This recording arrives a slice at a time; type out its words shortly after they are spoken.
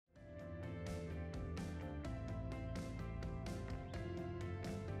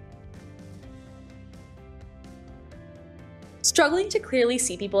Struggling to clearly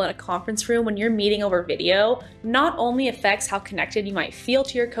see people in a conference room when you're meeting over video not only affects how connected you might feel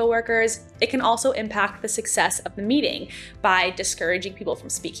to your coworkers, it can also impact the success of the meeting by discouraging people from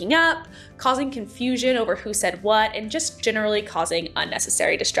speaking up, causing confusion over who said what, and just generally causing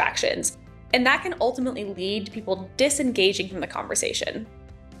unnecessary distractions. And that can ultimately lead to people disengaging from the conversation.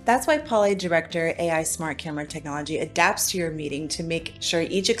 That's why Poly DirectorAI smart camera technology adapts to your meeting to make sure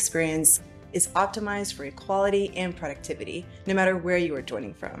each experience is optimized for equality and productivity, no matter where you are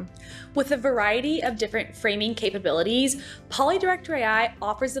joining from. With a variety of different framing capabilities, Poly DirectorAI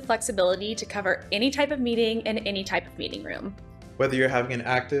offers the flexibility to cover any type of meeting in any type of meeting room. Whether you're having an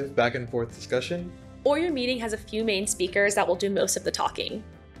active back and forth discussion, or your meeting has a few main speakers that will do most of the talking,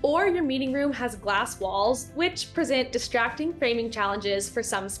 or your meeting room has glass walls, which present distracting framing challenges for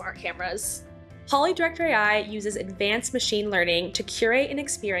some smart cameras. Poly DirectorAI uses advanced machine learning to curate an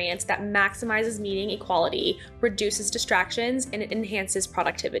experience that maximizes meeting equality, reduces distractions, and enhances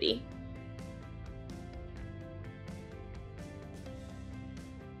productivity.